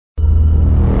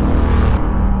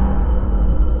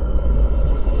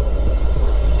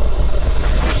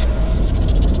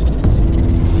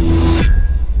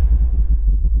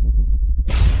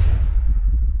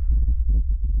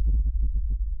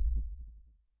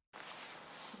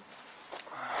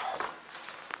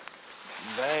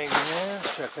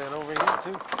got that over here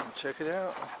too. Check it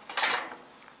out.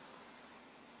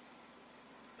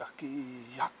 Yucky,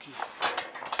 yucky.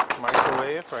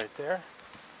 Microwave right there.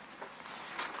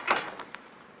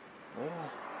 Yeah.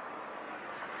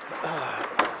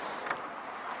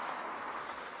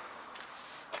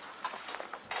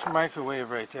 It's a microwave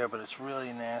right there, but it's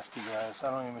really nasty, guys. I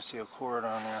don't even see a cord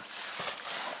on there.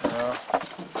 You know?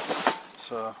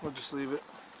 So we'll just leave it.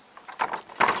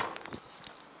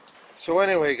 So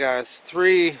anyway, guys,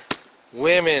 3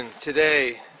 women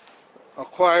today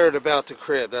acquired about the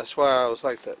crib. That's why I was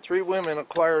like that. 3 women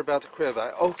acquired about the crib.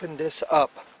 I opened this up,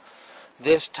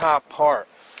 this top part.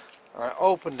 I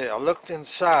opened it. I looked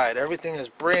inside. Everything is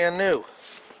brand new.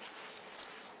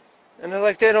 And they're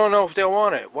like, they don't know if they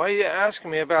want it. Why are you asking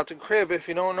me about the crib if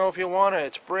you don't know if you want it?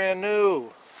 It's brand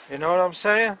new. You know what I'm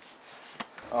saying?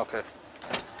 Okay.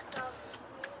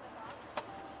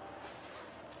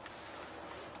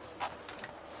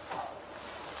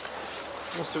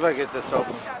 Let's see if I get this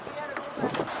open.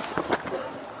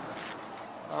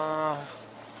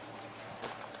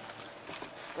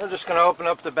 We're just going to open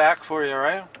up the back for you,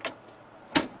 right?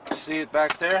 See it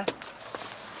back there?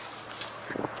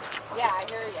 Yeah, I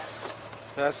hear you.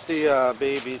 That's the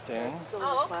baby thing.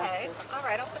 Oh, okay. All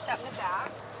right, I'll put that in the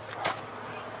back.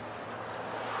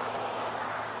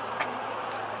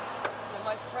 Yeah,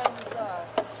 my friend's daughter,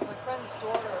 her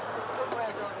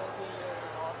granddaughter will be here in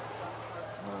the office.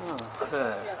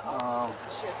 Okay.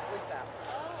 She has sleep apnea.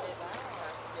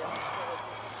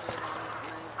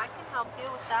 I can help you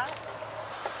with that.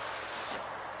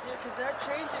 Yeah, because that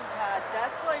changing pad,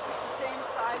 that's like the same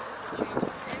size as the changing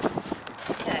pad.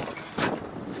 Okay.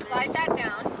 Slide that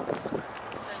down. Then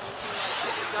you can like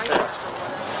put your diapers or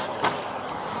whatever.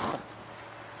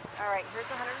 All right, here's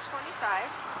 125.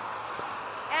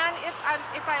 And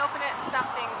if I open it and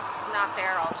something's not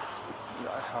there, I'll just.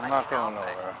 I'm not going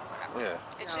nowhere. Yeah.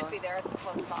 It should be there. It's a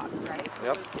closed box, right?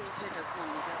 Yep. It didn't take us long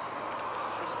to get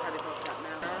there. We just had to go up that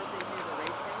mountain. They do the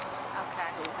racing. Okay.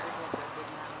 So we had to go up that big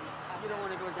mountain. You don't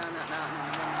want to go down that mountain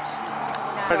and then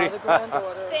just Ready? the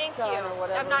granddaughter, Thank son, you. or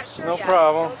whatever. I'm not sure No yet.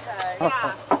 problem. Okay.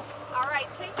 Yeah. All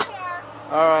right, take care.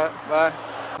 Alright, bye.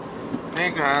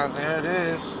 Hey guys, there it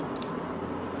is.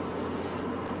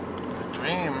 The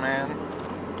dream, man.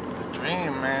 The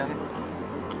dream, man.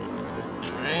 The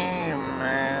dream,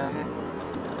 man.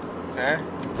 Okay.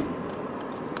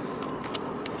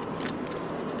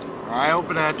 I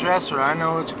open that dresser. I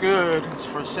know it's good. It's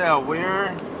for sale.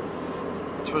 Where?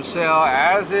 It's for sale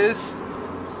as is.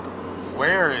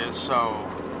 Where is? So,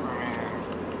 I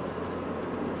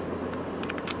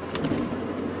mean,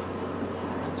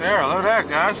 there. Look at that,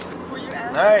 guys. Were you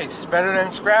asking? Nice. Better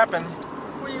than scrapping.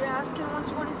 Were you asking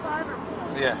 125 or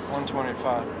more? Yeah,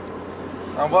 125.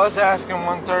 I was asking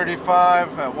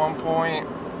 135 at one point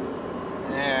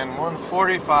and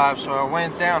 145, so I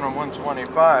went down on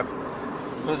 125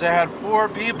 because I had 4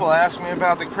 people ask me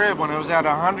about the crib when it was at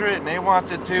 100 and they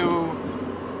wanted to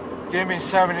give me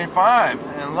 75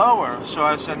 and lower. So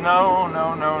I said no,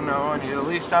 no, no, no. I need at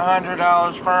least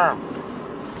 $100 firm.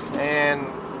 And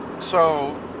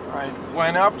so I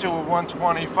went up to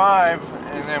 125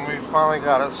 and then we finally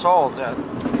got it sold at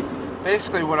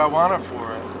basically what I wanted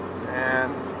for it.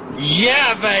 And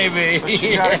yeah, baby. but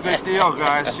she got a good deal,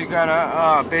 guys. She got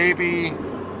a baby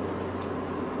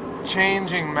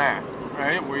changing mat,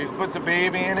 right? Where you put the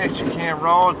baby in it, she can't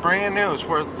roll it. Brand new. It's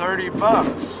worth 30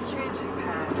 bucks. Changing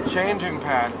pad. Changing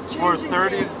pad. It's worth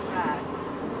 30. Table pad.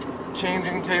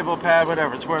 Changing table pad,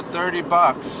 whatever. It's worth 30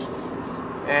 bucks.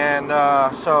 And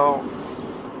so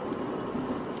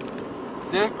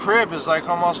this crib is like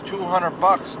almost 200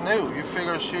 bucks new. You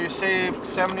figure she saved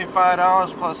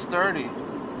 $75 plus 30.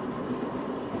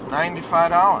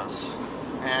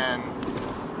 $95. And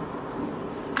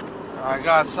I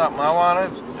got something I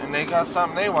wanted, and they got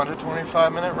something they wanted.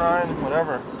 25-minute ride,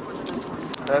 whatever.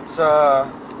 That's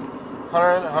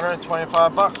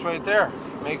 125 bucks right there.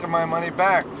 Making my money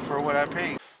back for what I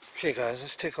paid. Okay, guys,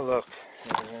 let's take a look.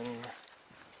 And,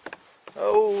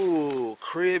 oh,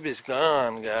 crib is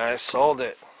gone, guys. Sold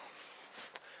it.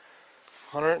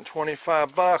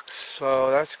 125 bucks, so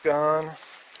that's gone.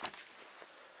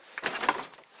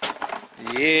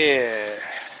 Yeah,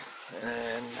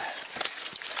 and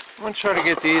I'm gonna try to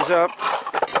get these up.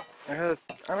 I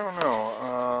don't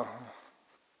know.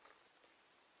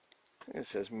 I think it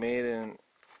says made in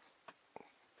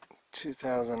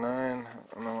 2009.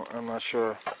 I'm not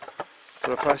sure.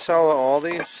 But if I sell all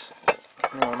these,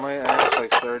 you know, I might ask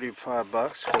like 35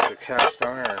 bucks because they're cast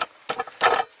iron.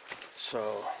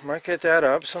 So might get that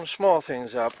up. Some small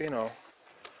things up, you know.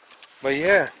 But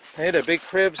yeah. Hey, the big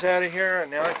crib's out of here,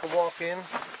 and now I can walk in.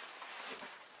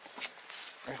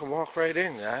 I can walk right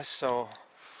in, guys. So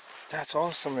that's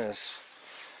awesomeness.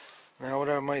 Now what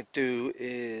I might do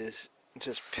is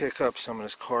just pick up some of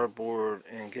this cardboard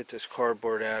and get this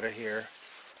cardboard out of here.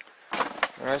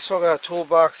 And I still got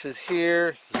toolboxes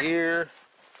here, here,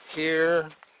 here,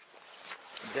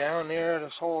 down there.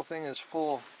 This whole thing is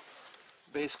full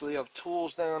basically of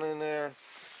tools down in there.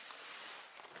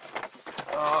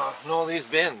 And all these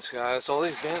bins, guys. All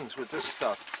these bins with this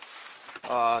stuff.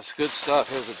 It's good stuff.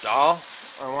 Here's a doll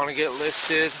I want to get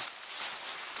listed.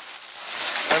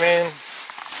 I mean,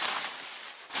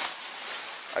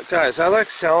 guys, I like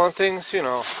selling things, you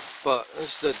know, but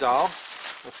this is the doll.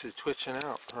 Actually twitching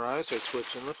out. Her eyes are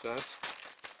twitching. Look, guys.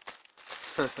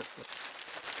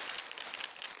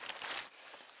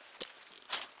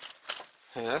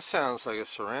 Hey, that sounds like a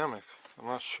ceramic. I'm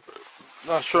not sure.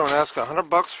 Not sure. I'm gonna ask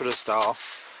 $100 for this doll.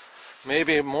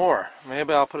 Maybe more.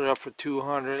 Maybe I'll put it up for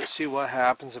 200. See what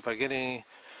happens if I get any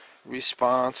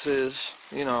responses,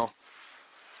 you know,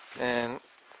 and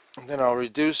then I'll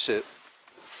reduce it.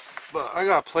 But I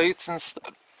got plates and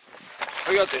stuff.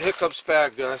 I got the hiccups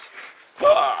bag, guys.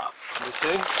 Ah, you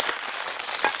see?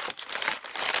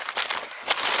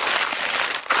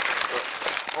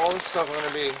 But all this stuff I'm going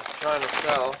to be trying to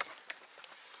sell.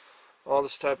 All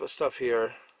this type of stuff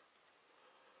here.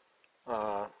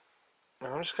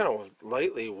 I'm just going to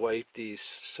lightly wipe these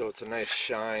so it's a nice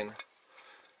shine.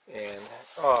 And,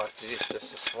 oh geez,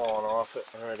 this is falling off it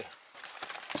already.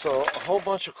 So a whole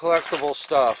bunch of collectible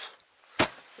stuff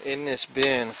in this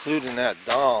bin, including that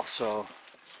doll. So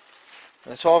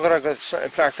it's all gotta get. In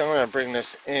fact, I'm gonna bring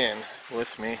this in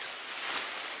with me.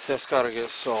 So that's gotta get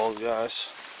sold, guys.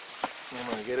 I'm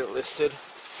gonna get it listed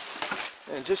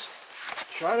and just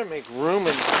try to make room in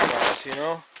this, guys. You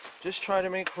know, just try to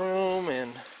make room,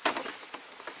 and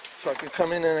so I can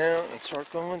come in and out and start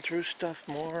going through stuff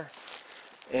more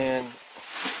and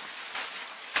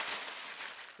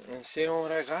seeing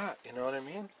what I got. You know what I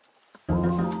mean?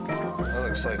 That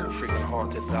looks like a freaking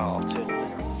haunted doll too,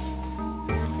 man.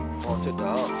 Haunted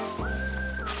doll.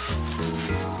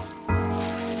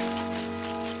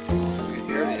 You can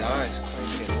hear the eyes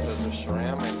clinking because they're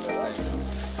ceramic, I think.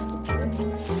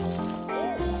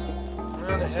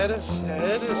 Man, the head is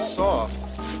soft,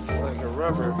 like a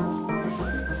rubber.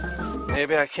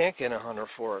 Maybe I can't get 100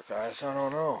 for it, guys. I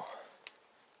don't know.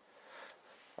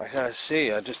 I gotta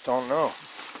see. I just don't know.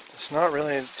 There's not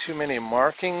really too many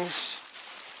markings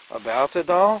about the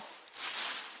doll,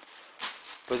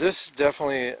 but this is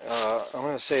definitely I'm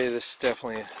gonna say this is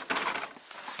definitely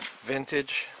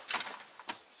vintage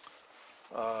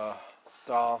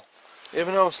doll.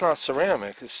 Even though it's not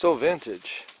ceramic, it's still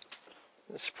vintage.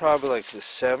 It's probably like the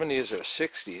 70s or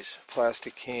 60s.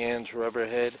 Plastic cans, rubber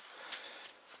head.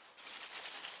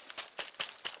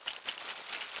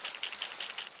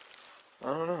 I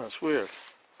don't know, it's weird.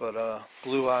 But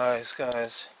blue eyes,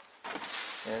 guys.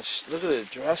 And look at the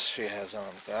dress she has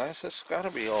on, guys. It's got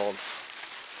to be old.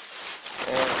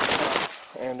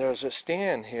 And there's a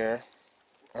stand here.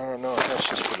 I don't know if that's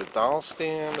just for the doll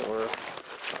stand or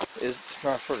it's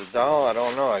not for the doll. I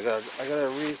don't know. I gotta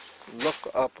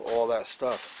look up all that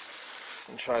stuff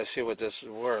and try to see what this is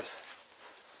worth.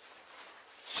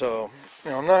 So,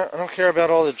 you know, I don't care about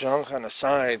all the junk on the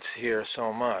sides here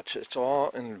so much. It's all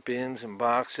in bins and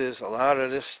boxes. A lot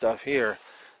of this stuff here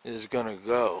is gonna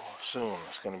go soon.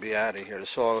 It's gonna be out of here.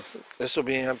 This will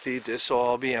be empty. This will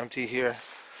all be empty here,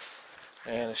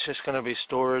 and it's just gonna be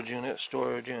storage unit,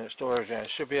 storage unit, storage unit. I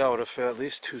should be able to fit at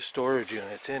least 2 storage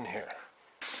units in here.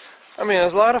 I mean,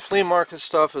 there's a lot of flea market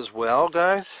stuff as well,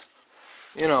 guys.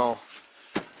 You know,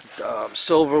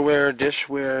 silverware,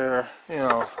 dishware. You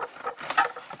know,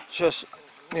 just,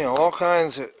 you know, all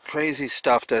kinds of crazy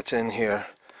stuff that's in here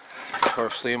for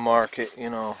flea market. You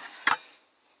know.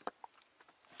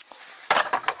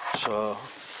 So,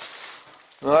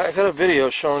 well, I got a video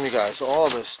showing you guys all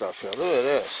this stuff here. Look at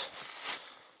this.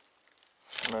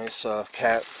 Nice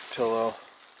cat pillow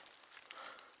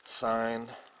signed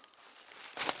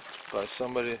by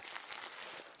somebody.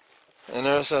 And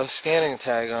there's a scanning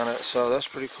tag on it, so that's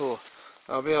pretty cool.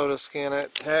 I'll be able to scan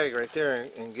that tag right there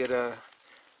and get a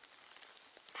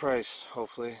price,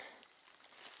 hopefully.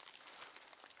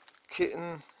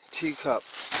 Kitten teacup.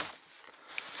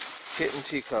 Kitten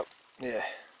teacup. Yeah.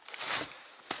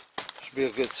 Should be a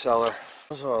good seller.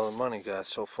 That's all the money, guys,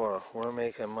 so far. We're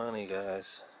making money,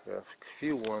 guys. Got a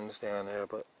few ones down there,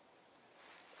 but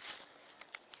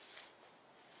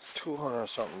 $200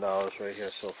 something right here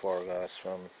so far, guys,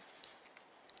 from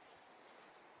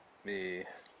the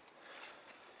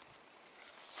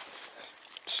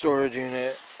storage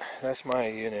unit. That's my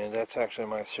unit. That's actually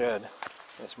my shed.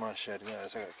 That's my shed,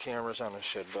 guys. I got cameras on the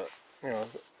shed, but you know,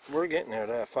 we're getting there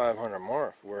to that 500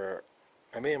 mark where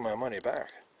I made my money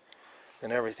back.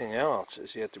 And everything else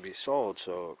is yet to be sold.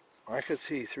 So I could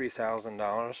see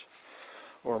 $3,000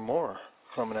 or more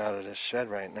coming out of this shed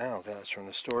right now, guys, from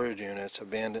the storage units,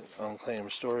 abandoned,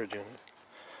 unclaimed storage unit.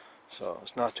 So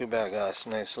it's not too bad, guys.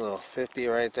 Nice little 50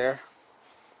 right there.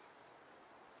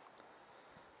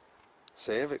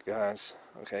 Save it, guys.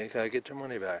 Okay, you gotta get your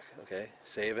money back. Okay,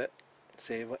 save it.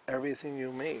 Save everything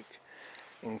you make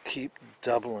and keep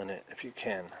doubling it if you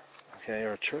can. Okay,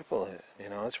 or triple it. You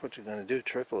know, that's what you're gonna do.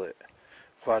 Triple it,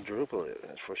 quadruple it.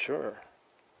 That's for sure.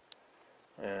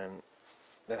 And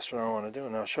that's what I want to do.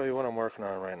 And I'll show you what I'm working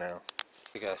on right now.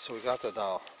 Okay, guys, so we got the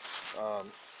doll.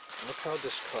 Look how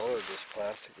discolored this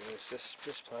plastic is.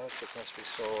 This plastic must be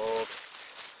so old.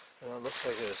 You know, it looks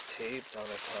like it was taped on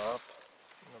the top.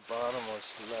 And the bottom was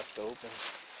left open.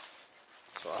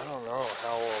 So I don't know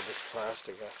how old this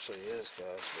plastic actually is,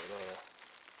 guys.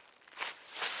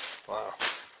 But, wow.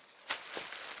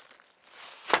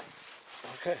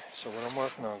 Okay, so what I'm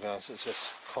working on, guys, is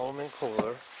this Coleman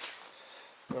cooler.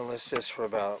 I'm going to list this for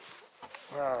about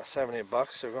 70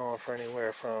 bucks. They're going for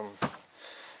anywhere from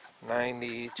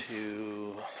 90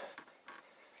 to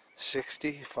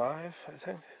 65, I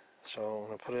think. So I'm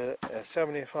going to put it at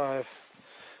 75.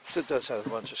 So it does have a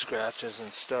bunch of scratches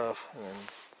and stuff, and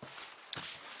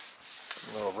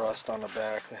a little rust on the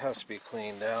back. It has to be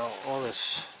cleaned out. All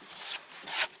this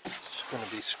is going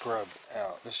to be scrubbed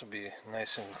out. This will be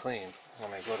nice and clean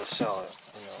when I go to sell it,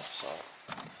 you know. So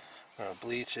I'm going to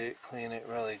bleach it, clean it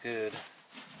really good,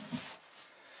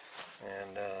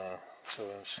 and so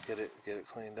let's get it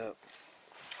cleaned up.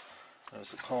 There's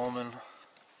the Coleman.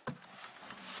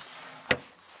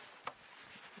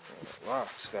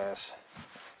 Locks, guys.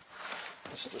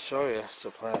 Just to show you, it's the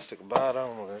plastic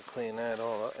bottom. We're going to clean that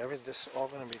all up. This all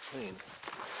going to be clean.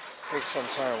 Take some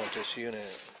time with this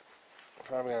unit. I'm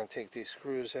probably going to take these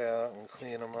screws out and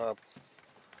clean them up.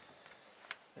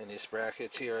 And these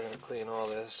brackets here, I'm going to clean all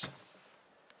this.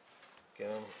 Get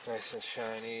them nice and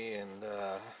shiny, and you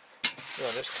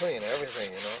know, just clean everything,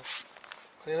 you know.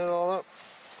 Clean it all up.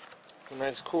 It's a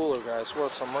nice cooler, guys.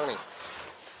 Worth some money.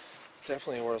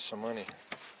 Definitely worth some money.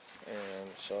 And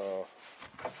so,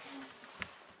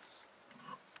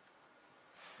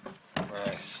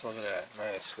 nice. Look at that.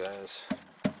 Nice, guys.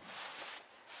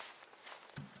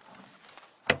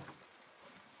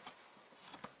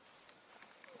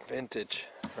 Vintage.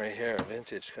 Right here.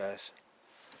 Vintage, guys.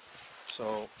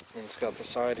 So, it's got the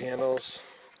side handles.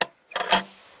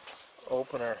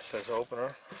 Opener. It says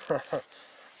opener.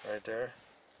 Right there.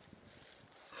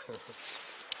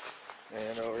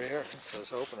 And over here it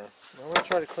says opener. I'm going to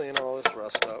try to clean all this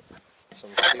rust up. Some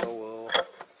steel wool.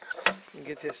 And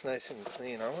get this nice and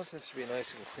clean. I want this to be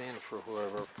nice and clean for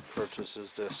whoever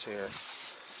purchases this here.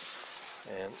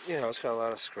 And, you know, it's got a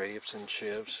lot of scrapes and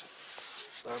chips.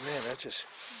 But man, that just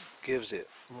gives it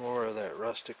more of that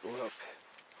rustic look.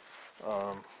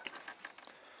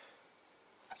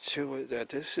 To it that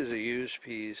this is a used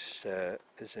piece that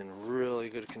is in really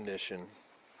good condition.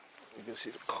 You can see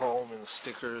the Coleman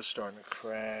stickers starting to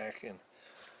crack, and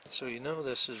so you know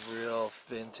this is real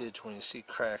vintage when you see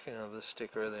cracking of the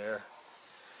sticker there.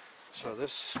 So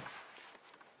this,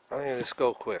 I think this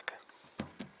go quick.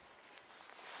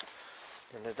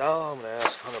 And the doll, I'm going to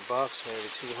ask 100 bucks,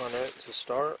 maybe 200 to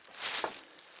start,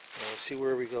 and see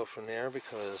where we go from there,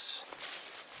 because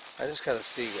I just got to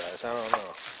see, guys. I don't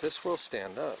know. This will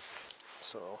stand up,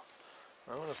 so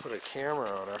I'm going to put a camera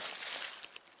on her.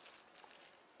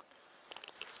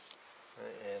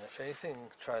 And if anything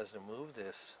tries to move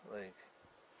this, like,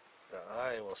 the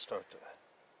eye will start to,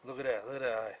 look at that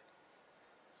eye.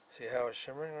 See how it's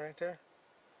shimmering right there?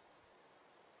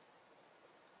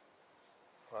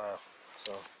 Wow.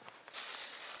 So,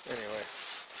 anyway,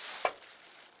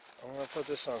 I'm going to put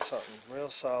this on something real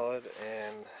solid,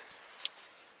 and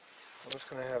I'm just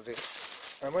going to have the,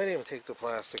 I might even take the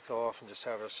plastic off and just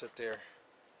have her sit there.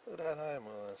 Look at that eye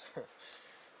moving.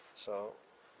 So,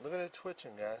 look at it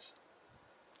twitching, guys.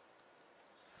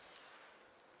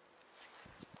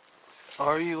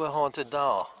 Are you a haunted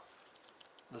doll?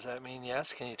 Does that mean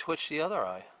yes? Can you twitch the other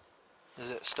eye?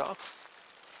 Is it stuck?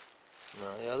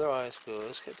 No, the other eye is good.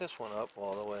 Let's get this one up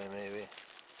all the way, maybe.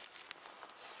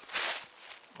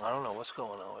 I don't know what's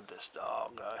going on with this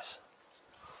doll, guys.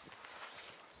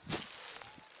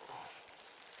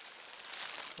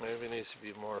 Maybe it needs to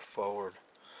be more forward.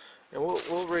 And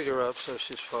we'll rig her up so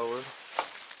she's forward.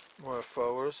 More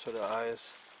forward, so the eyes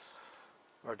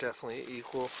are definitely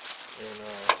equal.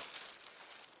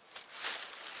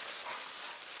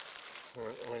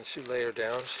 And when she lay her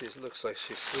down, she looks like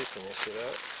she's sleeping. You see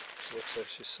that? She looks like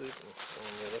she's sleeping. And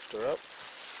when we lift her up,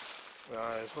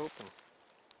 Eyes open.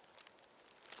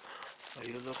 Are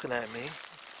you looking at me?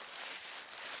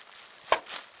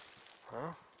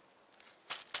 Huh?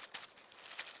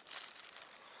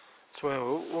 So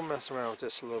anyway, we'll mess around with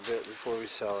this a little bit before we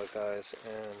sell it, guys.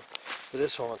 And for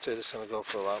this Haunted, it's going to go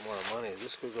for a lot more money.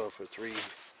 This could go for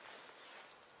 $300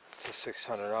 to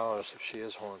 $600 if she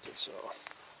is haunted. So,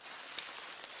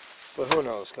 but who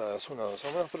knows, guys? Who knows?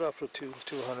 I'm going to put it up for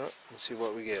 $200 and see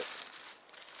what we get.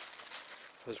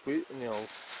 Because we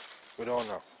don't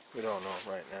know. We don't know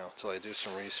right now until I do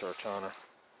some research on her.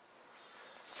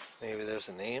 Maybe there's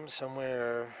a name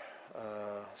somewhere.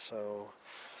 So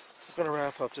we're going to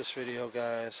wrap up this video,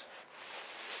 guys.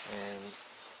 And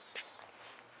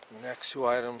the next two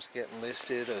items getting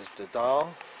listed is the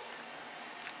doll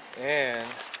and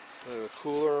the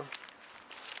cooler.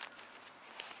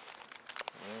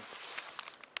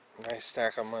 Nice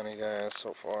stack of money, guys,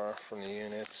 so far from the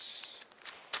units.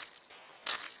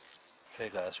 Okay,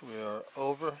 guys, we are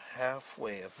over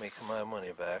halfway of making my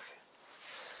money back.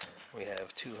 We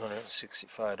have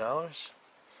 $265.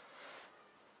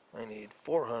 I need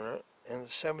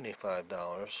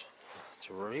 $475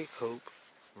 to recoup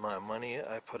my money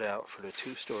I put out for the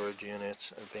 2 storage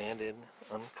units, abandoned,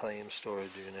 unclaimed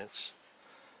storage units.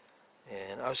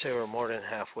 And I would say we're more than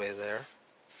halfway there.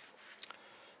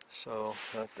 So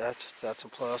that's a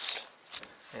plus.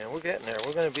 And we're getting there.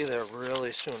 We're going to be there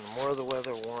really soon. The more the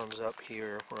weather warms up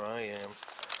here where I am,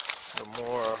 the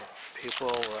more people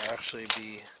will actually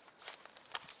be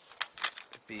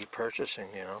purchasing,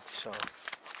 you know. So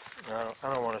I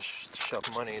don't want to shove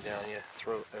money down your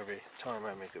throat every time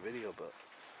I make a video, but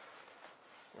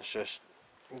it's just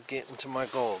getting to my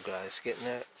goal, guys. Getting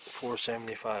that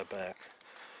 $475 back,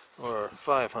 or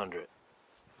 $500.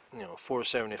 You know,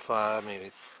 $475,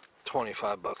 maybe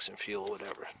 $25 in fuel,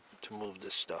 whatever, to move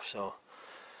this stuff. So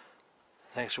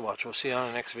thanks for watching. We'll see you on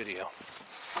the next video.